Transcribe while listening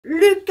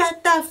Look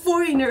at that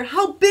foreigner,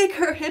 how big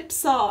her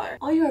hips are.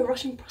 Are you a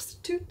Russian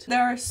prostitute?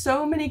 There are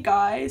so many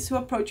guys who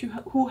approach you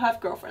who have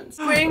girlfriends.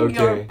 Bring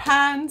your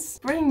pants,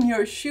 bring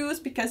your shoes,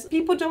 because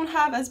people don't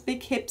have as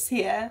big hips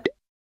here.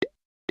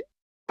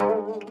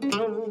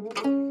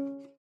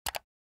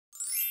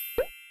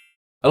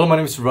 Hello, my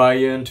name is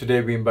Ryan. Today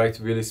we invite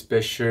a really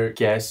special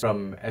guest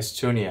from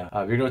Estonia.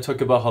 We're going to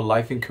talk about her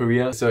life in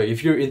Korea. So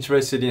if you're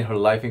interested in her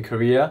life in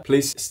Korea,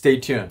 please stay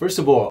tuned. First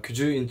of all, could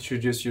you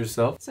introduce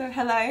yourself? So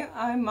hello,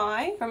 I'm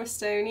Mai from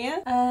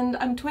Estonia and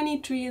I'm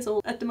 23 years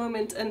old at the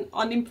moment and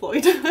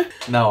unemployed.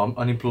 Now I'm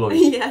unemployed.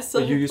 Yes,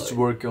 unemployed. You used to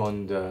work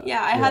on the...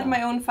 Yeah, I had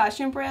my own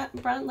fashion brand,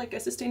 like a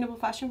sustainable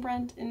fashion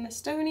brand in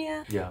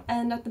Estonia. Yeah.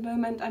 And at the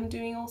moment I'm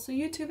doing also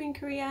YouTube in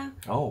Korea.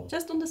 Oh.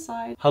 Just on the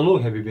side. How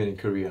long have you been in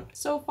Korea?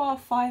 So far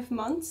 5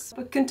 months,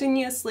 but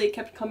continuously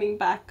kept coming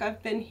back.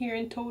 I've been here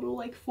in total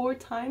like 4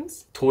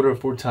 times. Total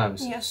 4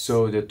 times? Yes.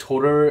 So the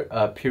total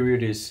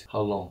period is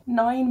how long?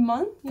 9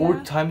 months.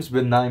 4 times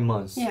but 9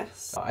 months?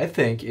 Yes. I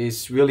think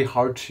it's really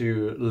hard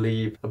to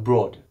live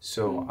abroad.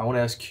 So I want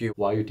to ask you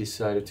why you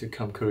decided to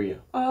come Korea.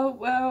 Oh,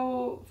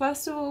 well,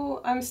 first of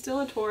all, I'm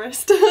still a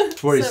tourist.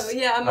 Tourist? So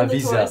yeah, I'm on the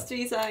visa. tourist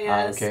visa,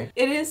 yes. Okay.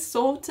 It is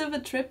sort of a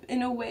trip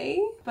in a way,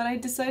 but I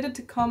decided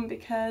to come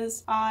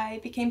because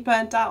I became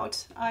burnt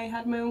out. I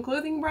had my own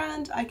clothing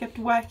brand. I kept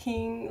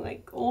working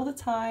like all the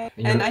time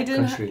and I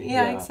didn't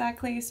yeah,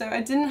 exactly, so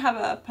I didn't have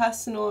a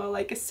personal,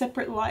 like a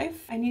separate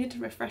life. I needed to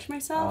refresh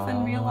myself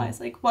and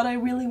realize like what I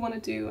really want to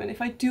do and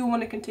if I do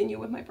want to continue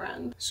with my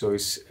brand. So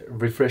it's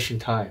refreshing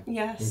time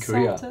in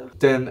Korea. Sort of.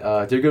 Then there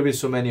are gonna be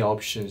so many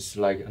options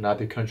like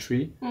another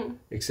country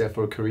except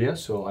for Korea,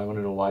 so I want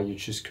to know why you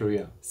choose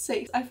Korea.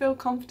 Safe. I feel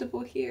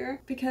comfortable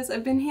here because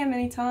I've been here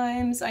many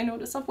times. I know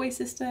the subway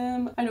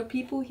system, I know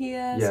people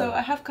here, so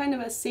I have kind of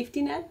a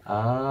safety net.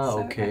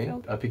 Okay.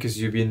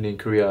 Because you've been in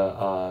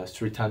Korea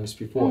 3 times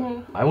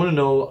before. I want to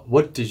know,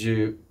 what did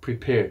you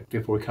prepare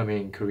before coming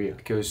in Korea?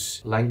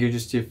 Because language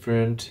is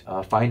different,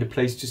 find a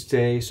place to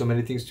stay, so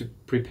many things to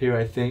prepare,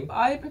 I think.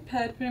 I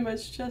prepared pretty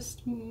much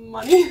just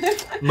money.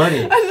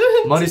 Money?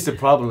 Money's the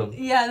problem.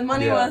 Yeah, the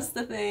money was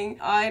the thing.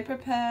 I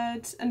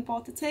prepared and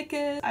bought the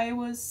ticket. I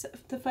was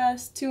the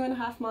first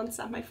 2.5 months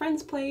at my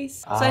friend's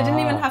place. So I didn't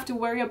even have to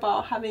worry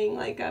about having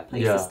like a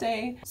place to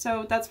stay.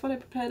 So that's what I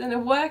prepared. And I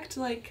worked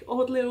like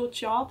odd little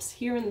jobs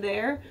here and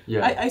there.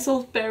 I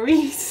sold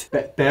berries.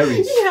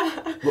 Berries?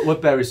 Yeah.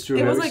 What berries?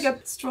 Strawberries? It was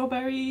like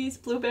strawberries,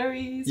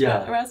 blueberries,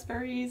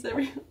 raspberries.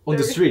 On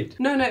the street?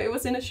 No, it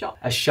was in a shop.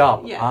 A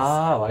shop? Yes.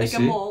 I see. A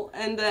mall.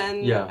 And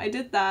then I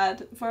did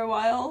that for a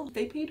while.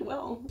 They paid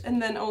well.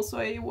 And then also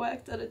I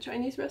worked at a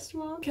Chinese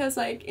restaurant. Because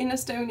like in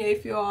Estonia,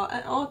 if you are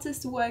an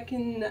artist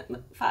working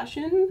in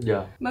fashion,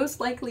 most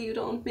likely you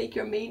don't make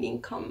your main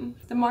income.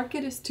 The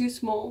market is too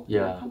small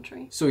in the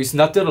country. So it's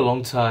not that a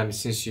long time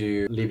since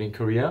you lived in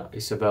Korea.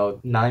 It's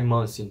about 9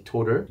 months in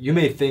total. You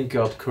may think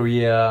of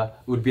Korea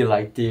would be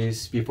like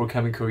this before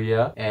coming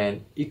Korea,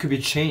 and it could be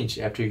changed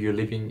after you're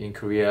living in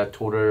Korea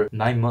total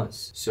 9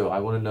 months. So I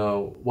want to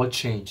know what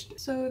changed.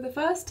 So the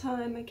first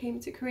time I came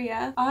to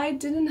Korea, I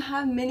didn't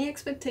have many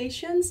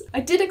expectations. I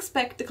did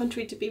expect the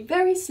country to be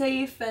very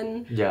safe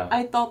and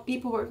I thought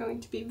people were going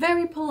to be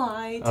very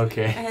polite.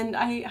 Okay. And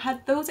I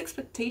had those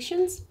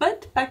expectations.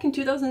 But back in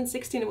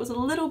 2016 it was a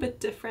little bit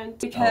different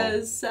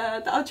because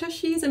the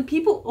ajoshis and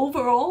people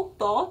overall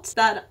thought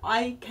that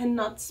I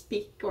cannot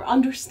speak or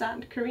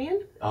understand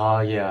Korean.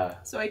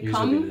 So I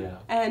come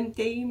and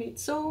they made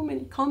so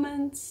many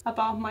comments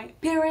about my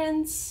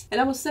appearance, and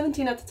I was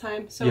 17 at the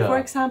time. So for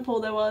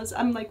example,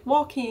 I'm like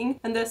walking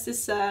and there's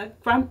this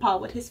grandpa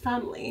with his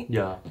family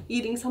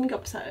eating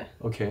samgyeopsal.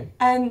 Okay.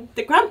 And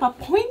the grandpa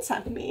points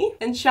at me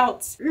and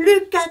shouts,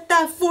 "Look at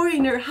that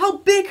foreigner, how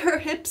big her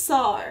hips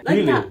are."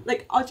 Like that,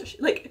 like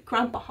ajoshi, like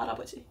grandpa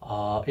할아버지.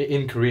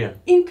 In Korean?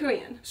 In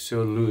Korean.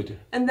 So rude.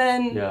 And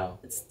then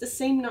it's the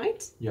same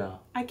night.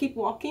 I keep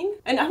walking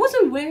and I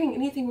wasn't wearing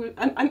anything.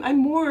 I'm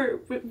more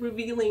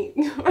revealing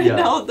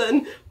now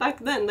than back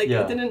then. Like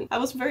I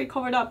was very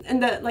covered up,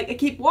 and that like I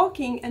keep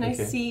walking and I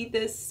see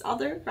this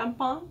other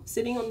grandpa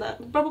sitting on the,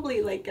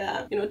 probably like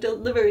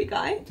delivery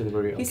guy.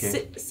 He's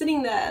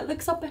sitting there,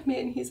 looks up at me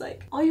and he's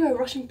like, "Are you a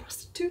Russian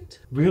prostitute?"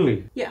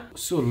 Really? Yeah.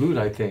 So rude,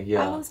 I think.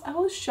 I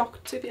was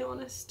shocked, to be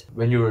honest.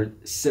 When you were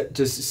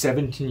just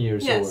 17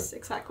 years old. Yes,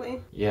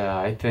 exactly. Yeah,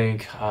 I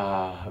think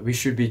we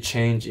should be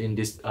changed in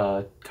this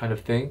kind of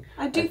thing.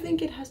 I do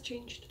think it has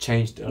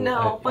changed.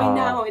 Now, by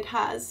now it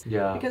has.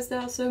 Yeah. Because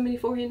there are so many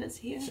foreigners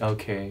here.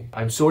 Okay.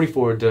 I'm sorry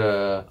for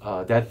the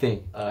that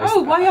thing.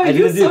 Why are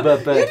you so...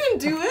 You didn't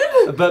do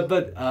it!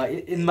 But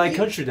in my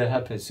country that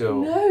happened,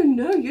 so...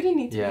 No, you didn't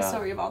need to be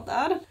sorry about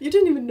that. You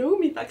didn't even know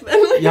me back then.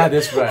 Yeah,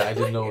 that's right. I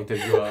didn't know that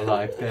you were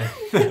alive then.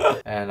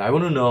 And I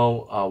want to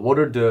know, what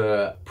are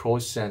the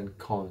pros and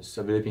cons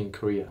of living in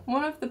Korea?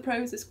 One of the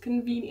pros is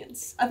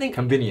convenience. I think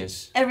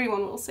convenience.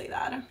 Everyone will say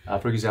that.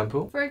 For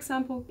example? For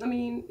example, I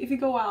mean, if you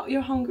go out,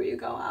 you're hungry, you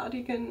go out,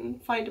 you can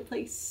find a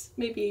place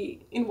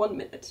maybe in 1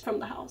 minute from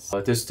the house.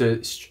 Does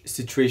the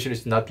situation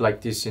is not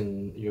like this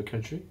in your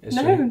country?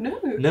 No.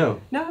 No?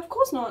 No, of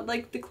course not.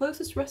 Like the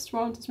closest restaurant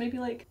restaurant is maybe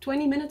like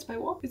 20 minutes by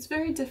walk. It's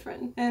very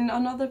different. And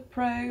another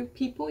pro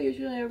people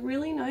usually are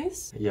really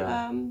nice.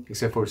 Yeah.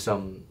 Except for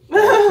some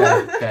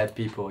bad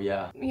people,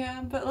 yeah.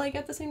 Yeah, but like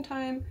at the same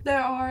time,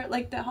 there are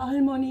like the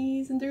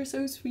harmonies and they're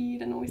so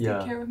sweet and always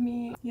take care of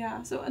me.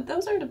 Yeah, so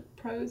those are the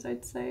pros,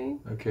 I'd say.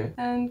 Okay.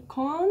 And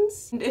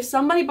cons, and if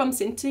somebody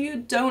bumps into you,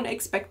 don't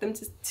expect them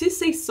to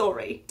say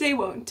sorry. They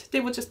won't. They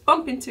will just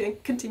bump into you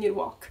and continue to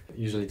walk.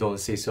 Usually don't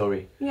say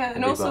sorry. Yeah,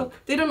 and also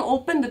they don't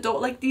open the door,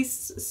 like these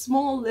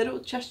small little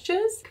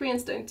gestures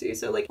Koreans don't do.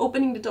 So like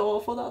opening the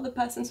door for the other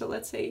person, so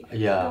let's say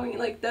going,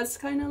 like that's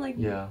kind of like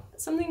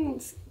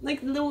something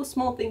like little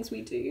small things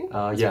we do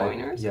as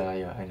foreigners.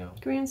 Yeah, I know.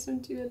 Koreans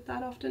don't do it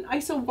that often. I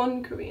saw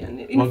one Korean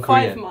in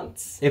 5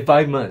 months. In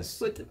 5 months?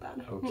 Who did that.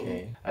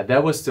 Okay.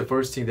 That was the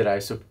first thing that I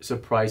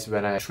surprised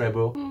when I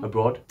travel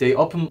abroad. They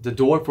opened the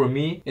door for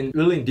me in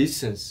really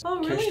distance. Oh,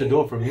 really? Catch the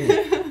door for me.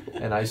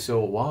 And I saw,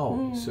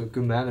 wow, so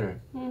good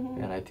manner.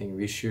 And I think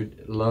we should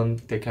learn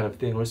that kind of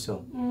thing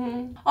also.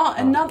 Oh,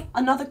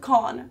 another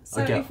con.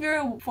 So if you're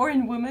a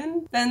foreign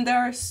woman, then there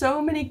are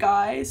so many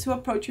guys who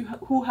approach you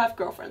who have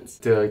girlfriends.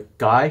 The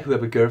guy who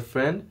have a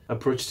girlfriend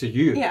approach to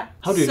you? Yeah.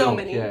 How do you know? So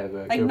many.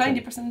 Like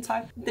 90% of the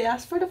time. They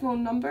ask for the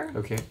phone number.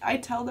 Okay. I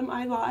tell them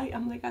I lie.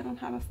 I'm like, I don't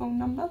have a phone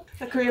number.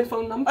 A Korean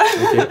phone number.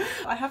 Okay.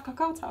 I have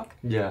KakaoTalk.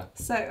 Yeah.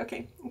 So,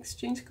 okay,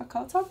 exchange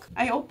KakaoTalk.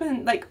 I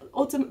open, like,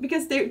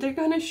 because they're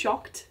kind of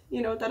shocked,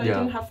 you know, that I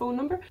didn't have phone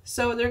number.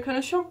 So they're kind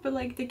of shocked, but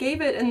like they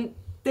gave it and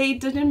they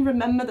didn't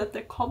remember that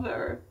their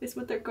cover is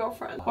with their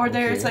girlfriend. Or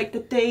there's like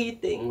the day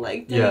thing,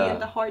 like day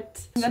and the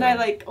heart. And then I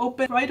like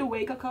open right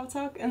away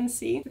KakaoTalk and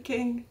see,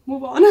 okay,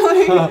 move on,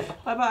 like,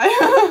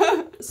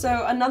 bye-bye.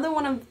 So another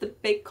one of the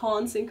big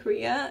cons in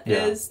Korea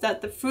is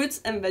that the fruits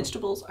and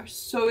vegetables are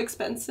so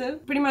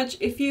expensive. Pretty much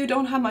if you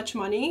don't have much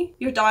money,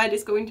 your diet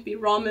is going to be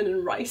ramen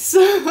and rice.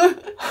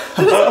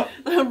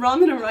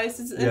 Ramen and rice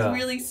is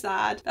really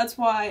sad. That's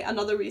why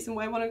another reason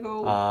why I want to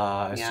go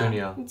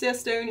Estonia. To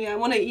Estonia. I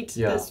want to eat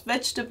this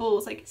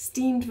vegetables, like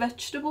steamed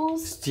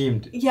vegetables.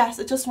 Steamed? Yes,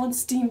 I just want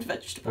steamed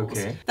vegetables.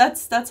 Okay.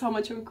 That's how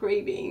much I'm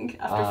craving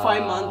after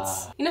 5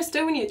 months. In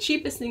Estonia,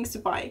 cheapest things to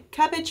buy: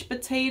 cabbage,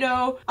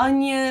 potato,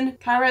 onion,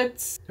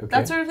 carrots.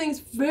 That sort of thing is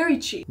very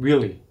cheap.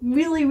 Really?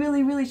 Really,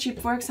 really, really cheap.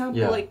 For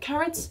example, like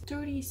carrots,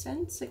 30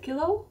 cents a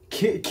kilo.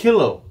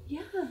 Kilo?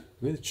 Yeah.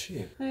 Really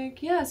cheap. Like,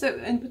 so,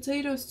 and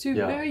potatoes too,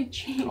 very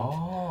cheap.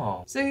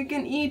 Oh. So you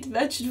can eat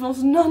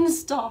vegetables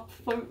non-stop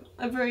for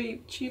a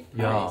very cheap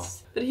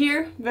price. But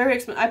here, very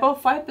expensive. I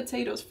bought 5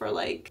 potatoes for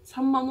like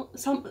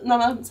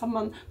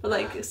 3,000 but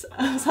like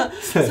 3,000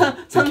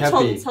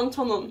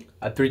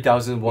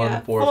 3,000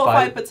 for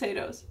 5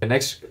 potatoes. The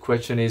next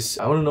question is,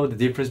 I want to know the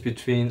difference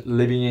between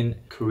living in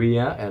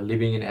Korea and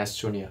living in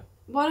Estonia.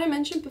 What I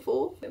mentioned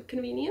before,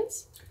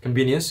 convenience.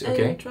 Convenience,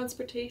 okay. And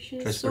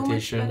transportation is so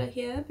much better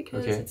here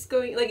because it's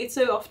going, like, it's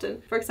so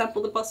often. For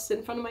example, the bus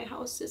in front of my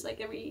house is like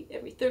every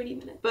 30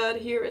 minutes. But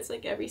here it's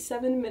like every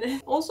 7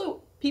 minutes.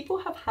 Also, people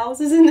have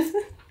houses in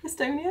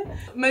Estonia.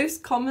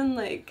 Most common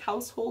like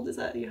household is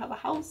that you have a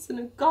house and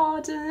a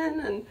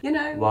garden and, you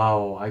know.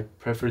 Wow, I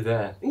prefer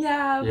that.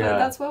 Yeah, but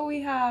that's what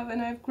we have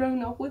and I've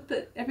grown up with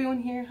it. Everyone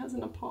here has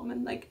an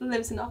apartment, like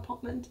lives in an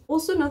apartment.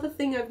 Also, another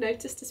thing I've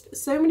noticed is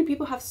so many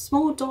people have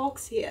small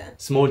dogs here.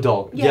 Small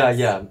dog? Yes.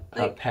 Yeah,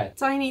 like pet.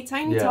 Tiny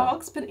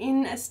dogs, but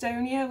in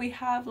Estonia we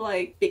have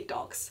like big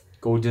dogs.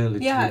 Golden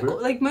Retriever? Yeah,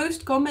 like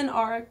most common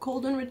are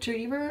Golden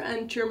Retriever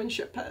and German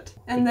Shepherd.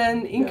 And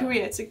then in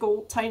Korea it's a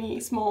tiny,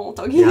 small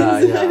doggy.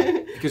 Yeah,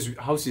 because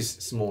house is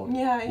small.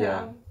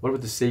 Yeah. What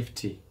about the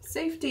safety?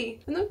 Safety?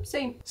 No,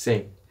 same.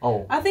 Same.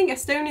 Oh. I think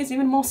Estonia is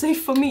even more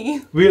safe for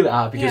me. Really?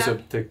 Because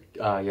of the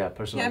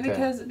personal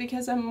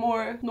because I'm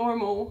more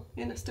normal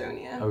in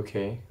Estonia.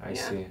 Okay, I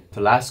see.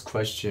 The last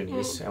question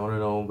is, I want to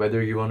know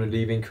whether you want to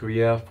live in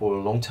Korea for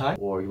a long time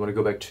or you want to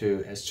go back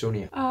to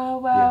Estonia.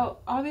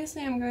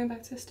 Obviously I'm going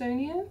back to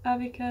Estonia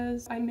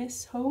because I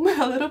miss home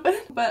a little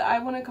bit. But I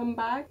want to come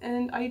back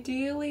and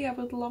ideally I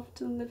would love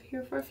to live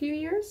here for a few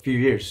years. Few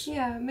years?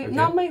 Yeah,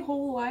 not my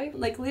whole life.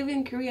 Like live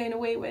in Korea in a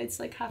way where it's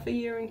like half a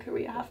year in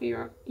Korea, half a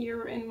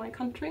year in my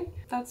country.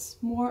 That's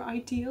more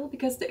ideal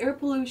because the air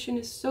pollution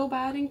is so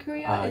bad in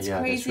Korea. It's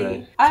crazy. That's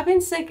right. I've been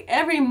sick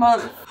every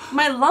month.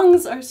 My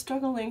lungs are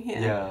struggling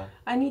here. Yeah.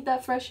 I need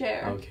that fresh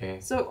air.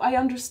 Okay. So I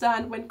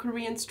understand when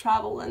Koreans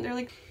travel and they're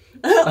like,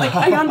 like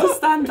I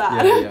understand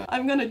that.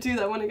 I'm gonna do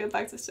that when I get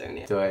back to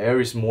Estonia. The air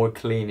is more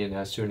clean in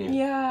Estonia.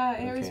 Yeah,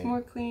 air is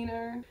more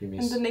cleaner.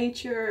 And the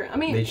nature. I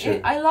mean,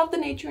 I love the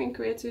nature in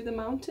Korea too, the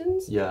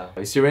mountains. Yeah.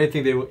 Is there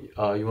anything you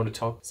want to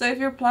talk? So if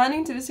you're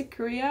planning to visit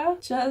Korea,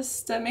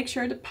 just make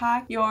sure to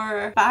pack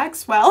your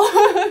bags well.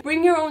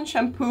 Bring your own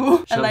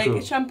shampoo and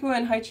like shampoo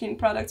and hygiene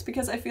products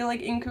because I feel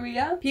like in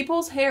Korea,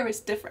 people's hair is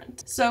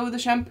different. So the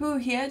shampoo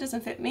here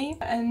doesn't fit me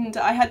and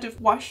I had to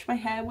wash my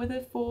hair with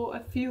it for a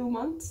few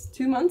months,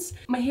 2 months. months,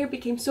 my hair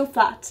became so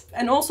flat.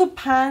 And also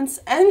pants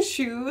and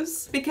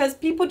shoes, because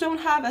people don't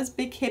have as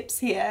big hips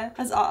here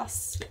as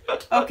us.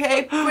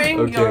 Okay,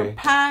 bring your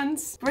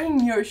pants,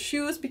 bring your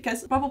shoes,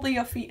 because probably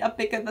your feet are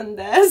bigger than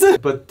theirs.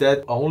 But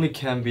that only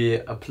can be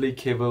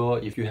applicable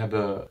if you have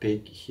a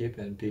big hip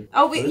and big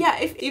foot? Yeah,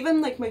 if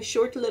even like my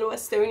short little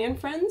Estonian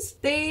friends,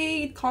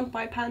 they can't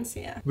buy pants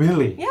here.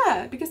 Really?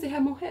 Yeah, because they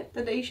have more hip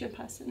than the Asian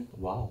person.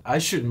 Wow. I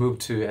should move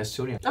to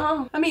Estonia.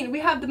 Oh, I mean, we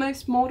have the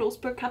most models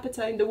per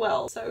capita in the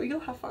world, so you'll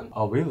have fun.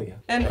 Oh, really?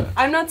 And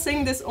I'm not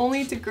saying this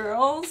only to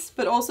girls,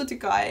 but also to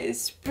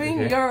guys.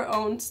 Bring your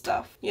own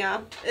stuff.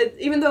 Yeah.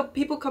 Even though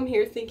people come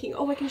here thinking,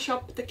 oh, I can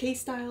shop the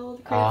K-style,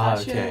 the Korean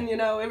fashion, you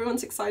know,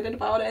 everyone's excited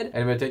about it.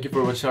 Anyway, thank you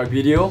for watching our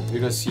video. We're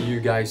gonna see you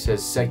guys at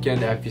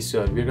second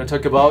episode. We're gonna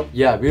talk about,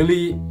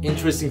 really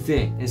interesting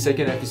thing in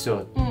second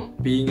episode.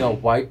 Being a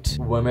white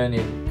woman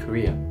in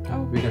Korea.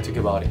 We're gonna talk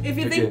about it. If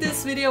you think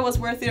this video was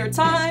worth your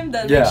time,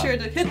 then make sure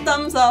to hit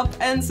thumbs up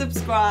and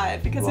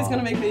subscribe, because it's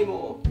gonna make many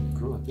more.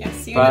 Good. Yeah,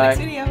 see you in the next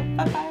video.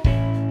 Bye bye.